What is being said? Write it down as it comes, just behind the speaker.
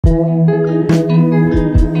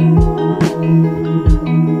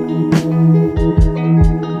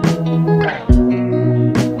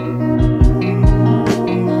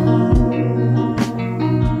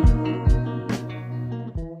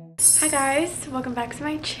guys, welcome back to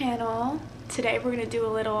my channel. Today we're gonna do a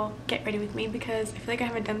little get ready with me because I feel like I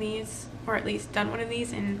haven't done these, or at least done one of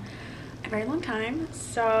these, in a very long time.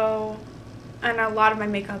 So, and a lot of my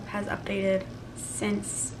makeup has updated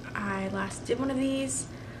since I last did one of these.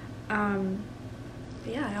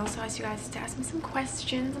 But yeah, I also asked you guys to ask me some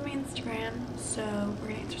questions on my Instagram, so we're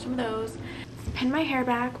gonna answer some of those. Pin my hair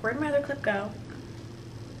back. Where'd my other clip go?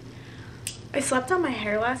 I slept on my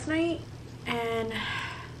hair last night and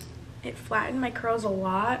it flattened my curls a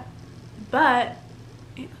lot, but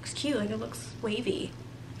it looks cute. Like, it looks wavy.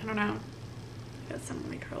 I don't know. I got some of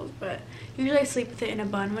my curls, but usually I sleep with it in a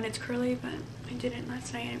bun when it's curly, but I didn't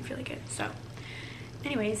last night. I didn't feel like it. So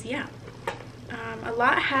anyways, yeah. A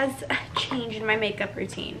lot has changed in my makeup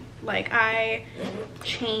routine. Like, I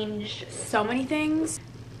changed so many things.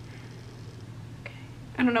 Okay.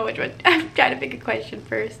 I don't know which one. I'm trying to pick a question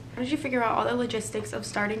first. How did you figure out all the logistics of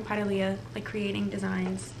starting Paralía, like creating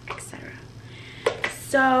designs, etc.?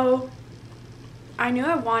 So, I knew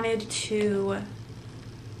I wanted to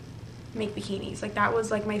make bikinis. Like, that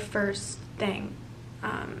was like my first thing.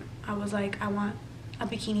 I was like, I want a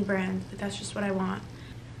bikini brand. Like, that's just what I want.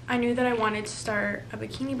 I knew that I wanted to start a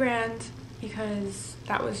bikini brand because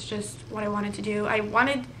that was just what I wanted to do. I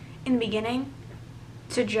wanted, in the beginning,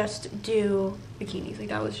 to just do bikinis. Like,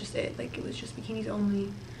 that was just it. Like, it was just bikinis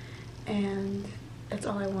only, and that's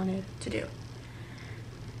all I wanted to do.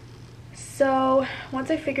 So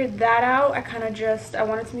once I figured that out, I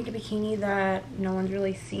wanted to make a bikini that no one's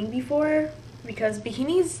really seen before, because the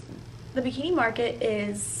bikini market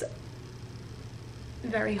is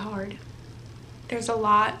very hard. There's a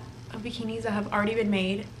lot of bikinis that have already been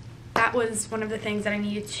made. That was one of the things that I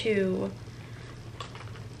needed to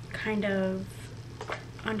kind of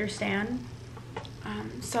understand.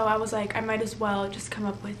 So I was like, I might as well just come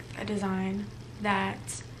up with a design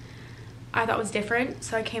that I thought was different.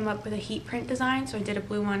 So I came up with a heat print design. So I did a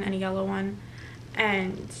blue one and a yellow one.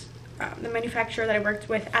 And the manufacturer that I worked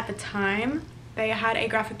with at the time, they had a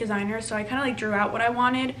graphic designer. So I kind of like drew out what I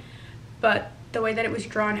wanted, but the way that it was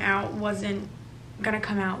drawn out wasn't gonna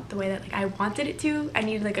come out the way that like I wanted it to. I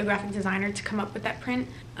needed like a graphic designer to come up with that print.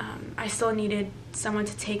 I still needed someone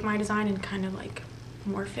to take my design and kind of like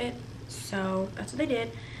morph it. So that's what they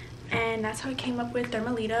did. And that's how I came up with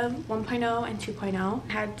Thermalita 1.0 and 2.0.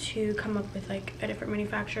 I had to come up with like a different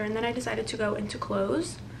manufacturer, and then I decided to go into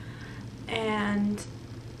clothes, and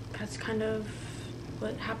that's kind of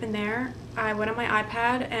what happened there. I went on my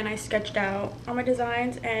iPad and I sketched out all my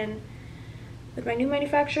designs, and with my new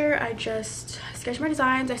manufacturer, I just sketch my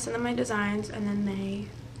designs, I send them my designs, and then they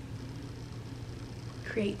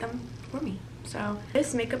create them for me. So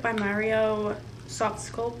this Makeup by Mario Soft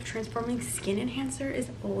Sculpt Transforming Skin Enhancer is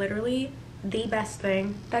literally the best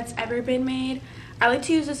thing that's ever been made. I like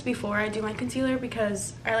to use this before I do my concealer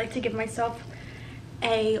because I like to give myself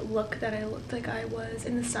a look that I looked like I was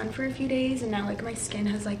in the sun for a few days, and now like my skin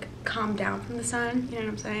has like calmed down from the sun, you know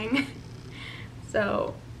what I'm saying?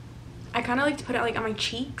 So I kind of like to put it like on my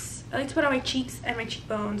cheeks. I like to put it on my cheeks and my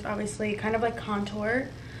cheekbones, obviously, kind of like contour,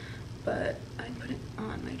 but I put it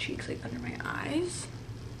on my cheeks, like under my eyes.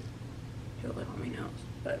 Do a little on my nose,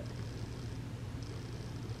 but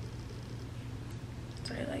that's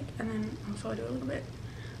what I like. And then also I'll do a little bit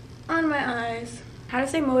on my eyes. How to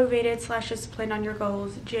stay motivated / disciplined on your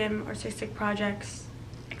goals, gym, artistic projects,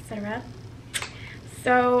 etc.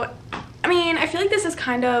 So, I mean, I feel like this is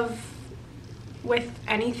kind of with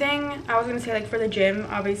anything. I was gonna say, like, for the gym,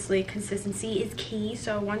 obviously consistency is key.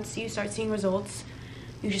 So once you start seeing results,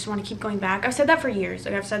 you just want to keep going back. I've said that for years.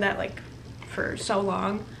 Like, I've said that like for so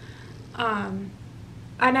long.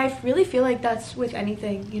 And I really feel like that's with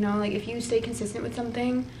anything, you know, like if you stay consistent with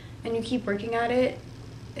something and you keep working at it,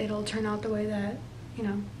 it'll turn out the way that, you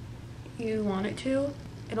know, you want it to.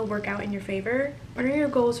 It'll work out in your favor. What are your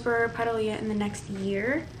goals for Paralía in the next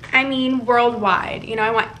year? I mean, worldwide. You know,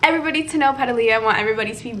 I want everybody to know Paralía. I want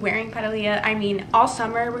everybody to be wearing Paralía. I mean, all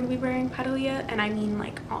summer we're gonna be wearing Paralía, and I mean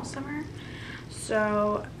like all summer.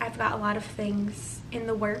 So I've got a lot of things in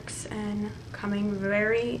the works and coming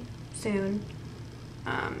very soon.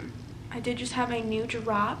 I did just have a new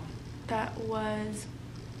drop that was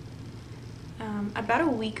about a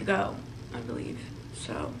week ago, I believe.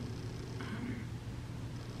 So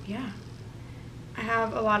yeah, I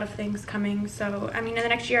have a lot of things coming. So I mean, in the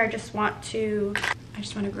next year I just want to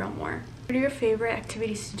grow more. What are your favorite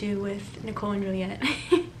activities to do with Nicole and Juliet?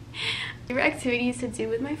 Favorite activities to do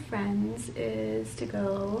with my friends is to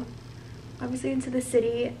go obviously into the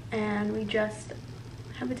city, and we just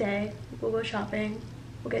have a day. We'll go shopping,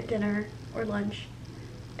 we'll get dinner or lunch,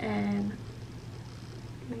 and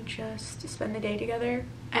we just spend the day together.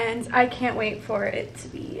 and I can't wait for it to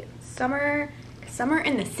be summer. Summer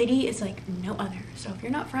in the city is like no other. So if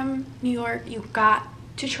you're not from New York, you've got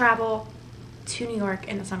to travel to New York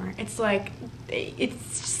in the summer. It's like,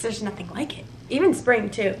 it's just, there's nothing like it. Even spring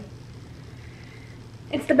too.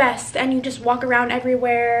 It's the best, and you just walk around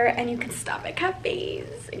everywhere, and you can stop at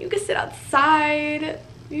cafes, and you can sit outside.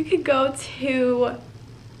 You could go to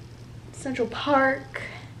Central Park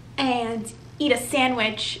and eat a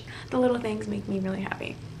sandwich. The little things make me really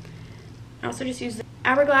happy. I also just use the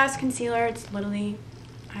Hourglass concealer. It's literally,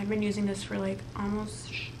 I've been using this for like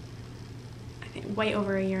almost, I think, way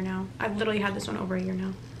over a year now. I've literally had this one over a year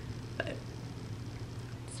now, but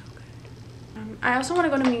it's so good. I also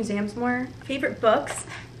want to go to museums more. Favorite books?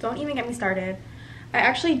 Don't even get me started. I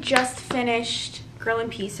actually just finished Girl in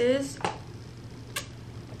Pieces.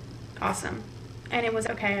 Awesome. And it was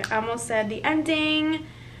okay. I almost said the ending.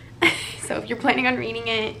 So if you're planning on reading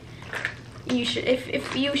it, you should,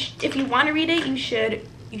 if you want to read it, you should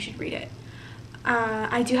read it.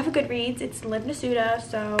 I do have a Goodreads. It's Liv Nasuta,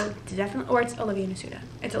 so definitely, or it's Olivia Nasuta.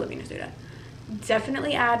 It's Olivia Nasuta.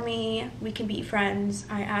 Definitely add me. We can be friends.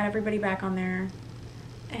 I add everybody back on there,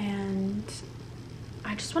 and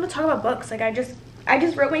I just want to talk about books. Like I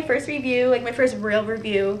just wrote my first review, like my first real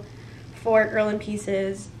review for Girl in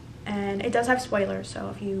Pieces, and it does have spoilers.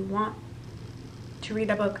 So if you want to read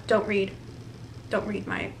that book, don't read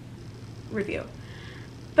my review.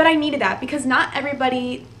 But I needed that because not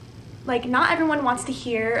everybody, like not everyone wants to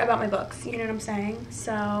hear about my books, you know what I'm saying?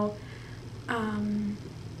 So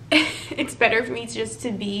it's better for me just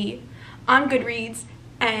to be on Goodreads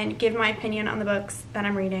and give my opinion on the books that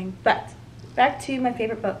I'm reading. But back to my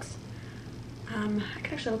favorite books. I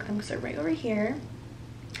can actually look at them because they're right over here.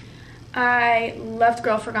 I loved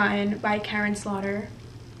Girl Forgotten by Karen Slaughter.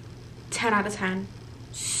 10 out of 10.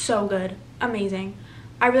 So good. Amazing.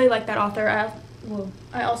 I really like that author.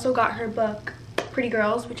 I also got her book Pretty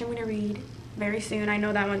Girls, which I'm going to read very soon. I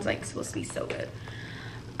know that one's like supposed to be so good.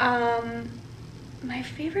 My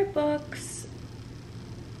favorite books,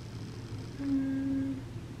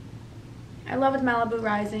 I Love With Malibu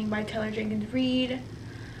Rising by Taylor Jenkins Reid,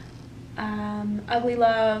 Ugly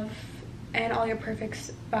Love, and All Your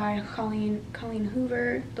Perfects by Colleen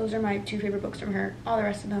Hoover. Those are my 2 favorite books from her. All the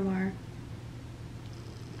rest of them are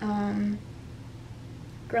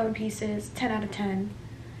Girl in Pieces, 10 out of 10.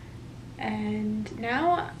 And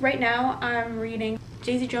right now I'm reading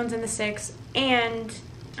Daisy Jones and the Six and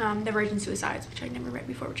The Virgin Suicides, which I never read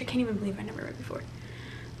before, which I can't even believe I never read before.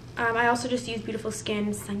 I also just used Beautiful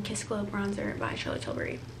Skin Sun Kissed Glow Bronzer by Charlotte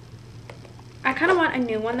Tilbury. I kind of want a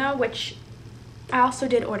new one though, which I also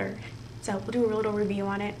did order. So we'll do a little review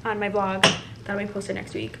on it on my blog. That'll be posted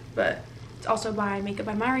next week. But it's also by Makeup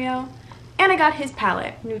by Mario. And I got his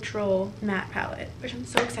palette, neutral matte palette, which I'm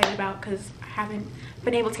so excited about because I haven't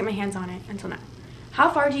been able to get my hands on it until now. How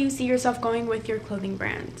far do you see yourself going with your clothing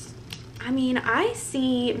brands? I mean, I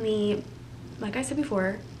see me, like I said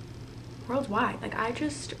before, worldwide. Like I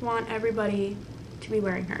just want everybody to be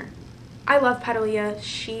wearing her. I love Paralía.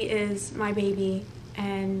 She is my baby,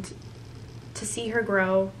 and to see her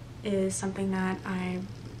grow is something that I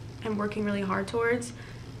am working really hard towards.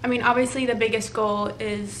 I mean, obviously the biggest goal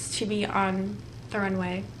is to be on the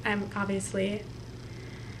runway, and obviously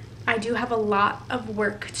I do have a lot of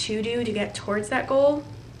work to do to get towards that goal,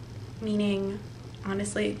 meaning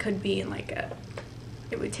honestly it could be in like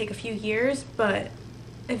it would take a few years, but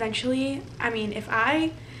eventually, I mean, if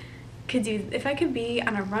I could be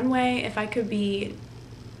on a runway, if I could be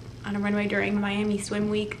on a runway during Miami Swim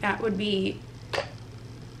Week, that would be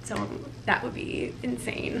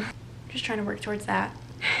insane. Just trying to work towards that.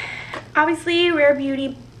 Obviously, Rare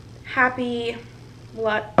Beauty, Happy,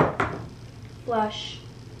 Blush,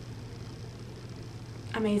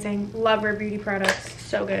 amazing. Love Rare Beauty products,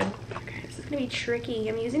 so good. Okay, this is gonna be tricky.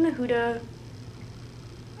 I'm using the Huda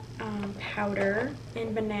powder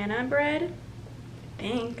in banana bread.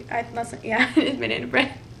 I think yeah, it is banana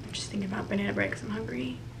bread. I'm just thinking about banana bread because I'm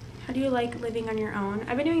hungry. How do you like living on your own?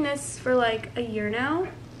 I've been doing this for like a year now,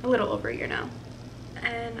 a little over a year now,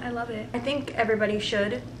 and I love it. I think everybody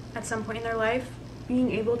should at some point in their life.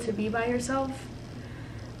 Being able to be by yourself,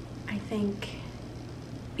 I think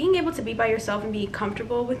being able to be by yourself and be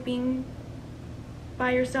comfortable with being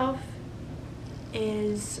by yourself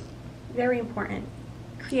is very important.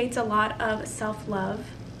 Creates a lot of self-love,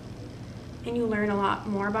 and you learn a lot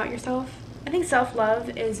more about yourself. I think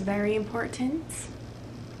self-love is very important.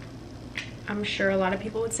 I'm sure a lot of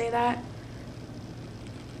people would say that,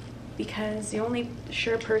 because the only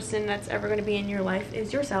sure person that's ever going to be in your life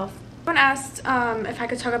is yourself. Someone asked if I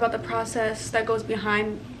could talk about the process that goes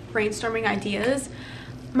behind brainstorming ideas.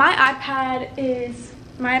 My iPad is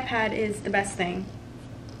my iPad is the best thing.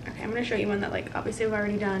 Okay, I'm gonna show you one that like obviously I've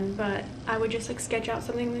already done, but I would just like sketch out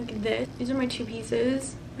something like this. These are my two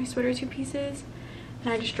pieces, my sweater two pieces,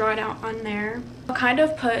 and I just draw it out on there. I'll kind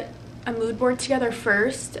of put a mood board together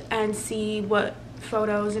first and see what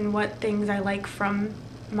photos and what things I like from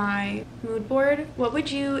my mood board. What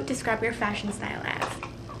would you describe your fashion style as?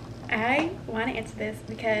 I want to answer this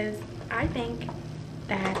because I think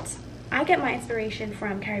that I get my inspiration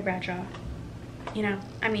from Carrie Bradshaw. You know,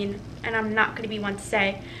 I mean, and I'm not going to be one to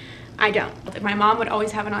say I don't. My mom would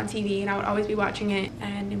always have it on TV and I would always be watching it,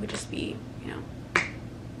 and it would just be, you know,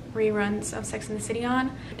 reruns of Sex and the City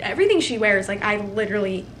on. Everything she wears, like I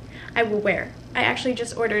will wear. I actually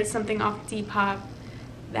just ordered something off Depop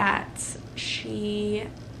that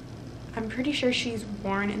I'm pretty sure she's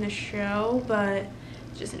worn in the show, but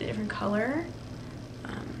it's just in a different color.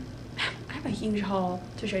 I have a huge haul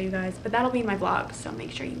to show you guys, but that'll be in my vlog, so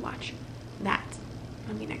make sure you watch that.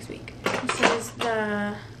 That'll be next week. This is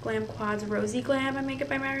the Glam Quads Rosy Glam by Makeup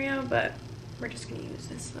by Mario, but we're just gonna use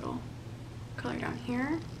this little color down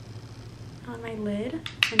here on my lid.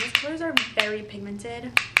 And these colors are very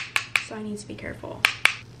pigmented, so I need to be careful.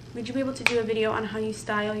 Would you be able to do a video on how you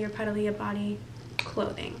style your Paralía body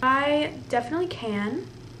clothing? I definitely can.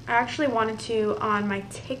 I actually wanted to on my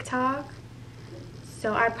TikTok,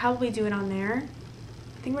 so I'd probably do it on there.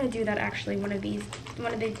 I think I'm gonna do that actually one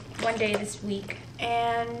day this week,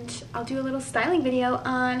 and I'll do a little styling video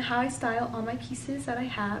on how I style all my pieces that I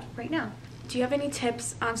have right now. Do you have any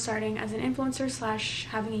tips on starting as an influencer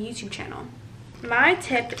 / having a YouTube channel? My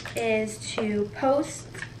tip is to post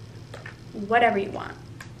whatever you want.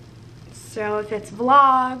 So if it's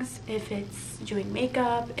vlogs, if it's doing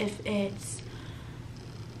makeup, if it's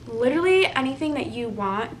literally anything that you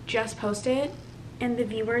want, just post it and the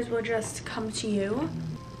viewers will just come to you.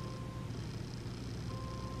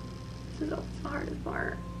 This is the hardest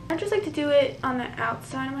part. I just like to do it on the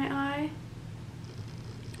outside of my eye,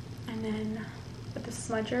 and then with the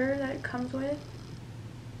smudger that it comes with,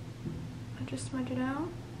 I just smudge it out.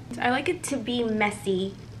 I like it to be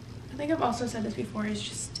messy. I think I've also said this before, is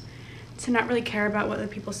just to not really care about what other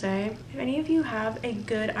people say. If any of you have a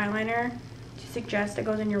good eyeliner to suggest that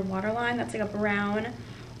goes in your waterline, that's like a brown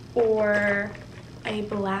or a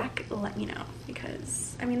black, let me know,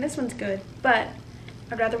 because I mean this one's good, but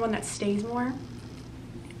I'd rather one that stays more.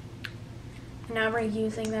 Now we're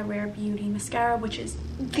using the Rare Beauty mascara, which is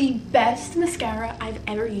the best mascara I've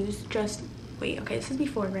ever used. Just wait, okay, this is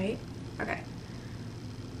before, right? Okay.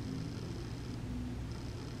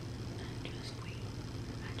 Just wait,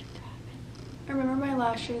 magic to happen. I remember my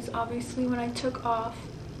lashes, obviously when I took off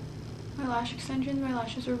my lash extensions, my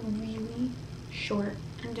lashes were really short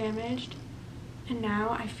and damaged. And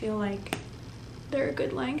now I feel like they're a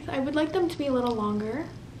good length. I would like them to be a little longer,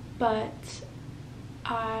 but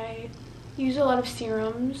I use a lot of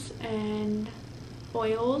serums and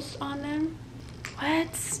oils on them.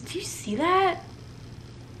 What? Do you see that?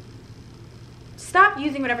 Stop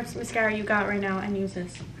using whatever mascara you got right now and use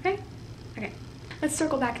this, okay? Okay. Let's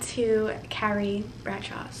circle back to Carrie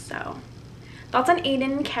Bradshaw. So, thoughts on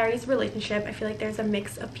Aiden and Carrie's relationship. I feel like there's a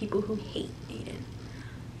mix of people who hate Aiden.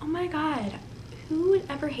 Oh my god. Who would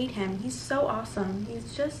ever hate him? He's so awesome.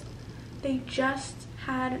 They just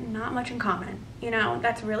had not much in common. You know,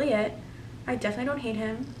 that's really it. I definitely don't hate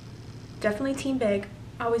him. Definitely team big.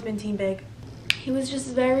 Always been team big. He was just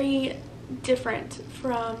very different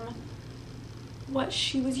from what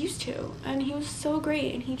she was used to. And he was so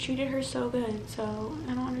great and he treated her so good. So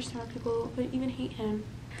I don't understand why people would even hate him.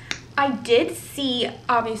 I did see,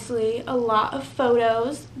 obviously, a lot of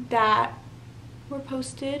photos that were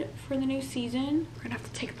posted for the new season. We're gonna have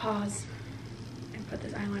to take a pause and put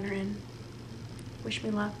this eyeliner in. Wish me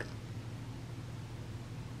luck.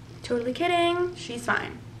 Totally kidding. She's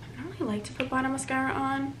fine. I don't really like to put bottom mascara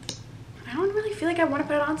on. I don't really feel like I want to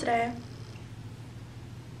put it on today.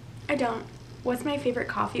 I don't. What's my favorite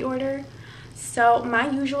coffee order? So my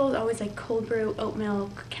usual is always like cold brew, oat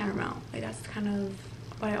milk, caramel. Like that's kind of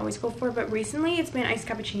what I always go for. But recently it's been iced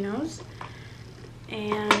cappuccinos.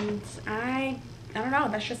 And I don't know,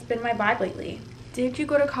 that's just been my vibe lately. Did you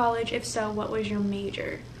go to college? If so, what was your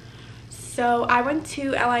major? So I went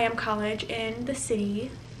to LIM College in the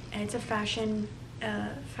city, and it's a fashion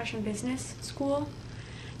business school,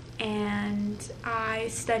 and I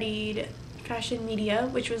studied fashion media,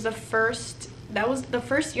 which was the first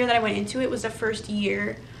year that I went into it. Was the first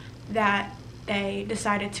year that they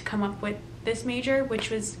decided to come up with this major, which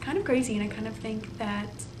was kind of crazy, and I kind of think that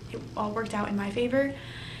it all worked out in my favor.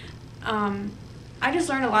 I just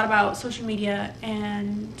learned a lot about social media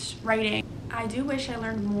and writing. I do wish I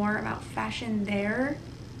learned more about fashion there.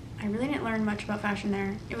 I really didn't learn much about fashion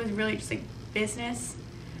there. It was really just like business.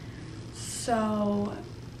 So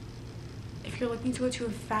if you're looking to go to a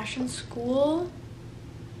fashion school,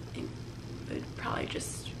 it would probably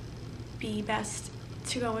just be best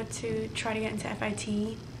to go to try to get into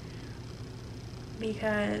FIT,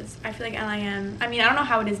 because I feel like LIM, I mean, I don't know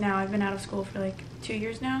how it is now. I've been out of school for like 2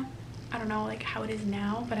 years now. I don't know like how it is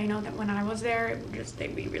now, but I know that when I was there,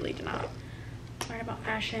 we really did not learn about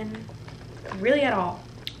fashion really at all.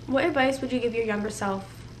 What advice would you give your younger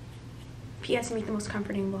self? P.S. You make the most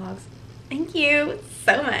comforting vlogs. Thank you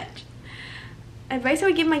so much. Advice I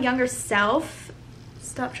would give my younger self: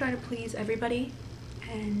 stop trying to please everybody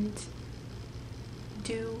and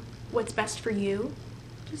do what's best for you.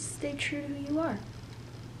 Just stay true to who you are.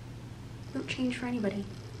 Don't change for anybody.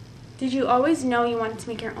 Did you always know you wanted to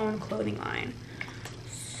make your own clothing line?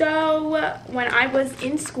 So when I was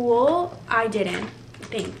in school, I didn't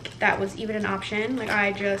think that was even an option. Like,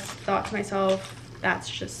 I just thought to myself, that's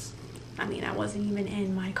just, I mean, that wasn't even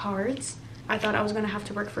in my cards. I thought I was gonna have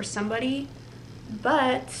to work for somebody,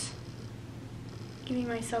 but giving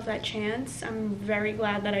myself that chance, I'm very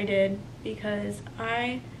glad that I did, because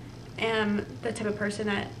I am the type of person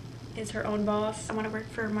that is her own boss. I want to work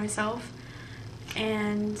for myself,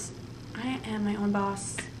 and I am my own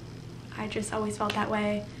boss. I just always felt that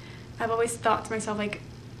way. I've always thought to myself, like,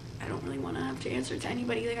 I don't really want to have to answer to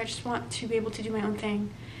anybody. Like, I just want to be able to do my own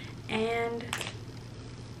thing. And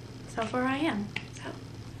so far I am. So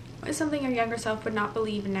what is something your younger self would not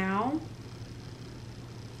believe now?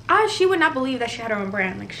 She would not believe that she had her own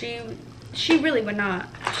brand. Like, she really would not.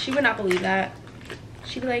 She would not believe that.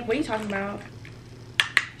 She'd be like, what are you talking about?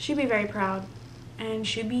 She'd be very proud, and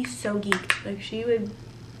she'd be so geeked. Like, she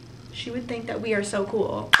would think that we are so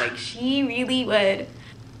cool. Like, she really would,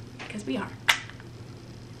 because we are.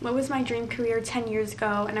 What was my dream career 10 years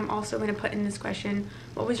ago? And I'm also going to put in this question,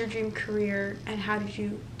 what was your dream career, and how do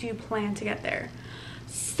you plan to get there?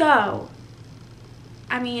 So,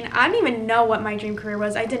 I mean, I didn't even know what my dream career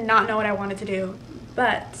was. I did not know what I wanted to do,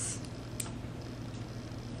 but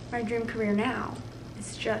my dream career now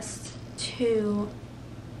is just to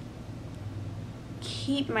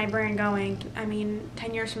keep my brand going. I mean,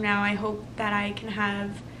 10 years from now, I hope that I can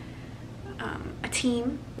have a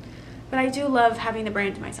team, but I do love having the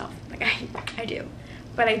brand to myself. Like, I do,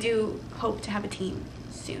 but I do hope to have a team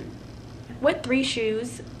soon. What 3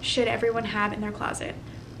 shoes should everyone have in their closet?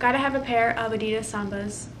 Gotta have a pair of Adidas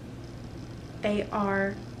Sambas. They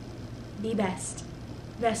are the best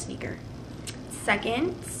sneaker.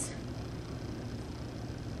 Second,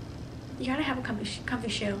 you gotta have a comfy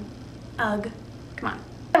shoe. Ugg. Come on.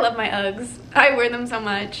 I love my Uggs. I wear them so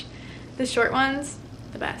much. The short ones,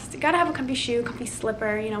 the best. You gotta have a comfy shoe, comfy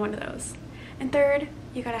slipper, you know, one of those. And third,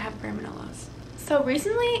 you gotta have a pair of Manolos. So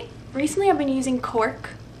recently I've been using Cork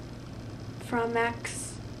from MAC's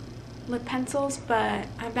lip pencils, but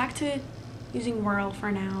I'm back to using Whirl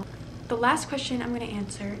for now. The last question I'm going to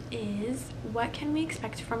answer is, what can we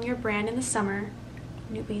expect from your brand in the summer?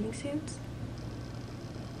 New bathing suits?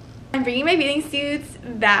 I'm bringing my bathing suits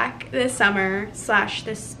back this summer /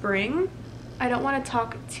 this spring. I don't want to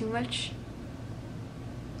talk too much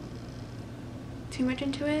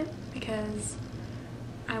into it, because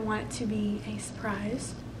I want it to be a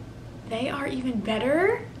surprise. They are even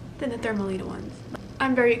better than the Thermalita ones.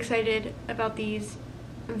 I'm very excited about these.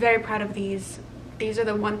 I'm very proud of these. These are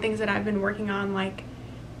the one things that I've been working on like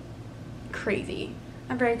crazy.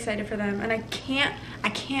 I'm very excited for them, and I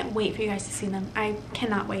can't wait for you guys to see them. I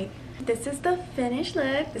cannot wait. This is the finished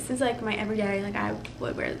look. This is like my everyday, like I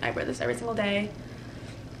wear this every single day.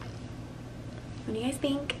 What do you guys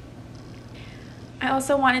think? I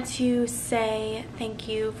also wanted to say thank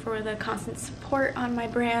you for the constant support on my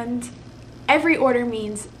brand. Every order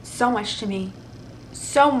means so much to me.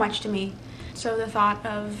 So much to me. So the thought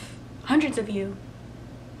of hundreds of you,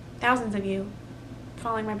 thousands of you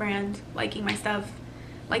following my brand, liking my stuff,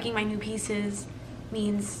 liking my new pieces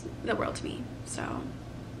means the world to me. So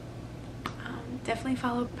definitely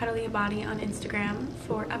follow Paralía Body on Instagram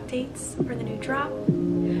for updates for the new drop, for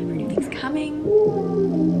new things coming.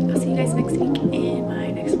 I'll see you guys next week in my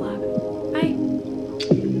next vlog.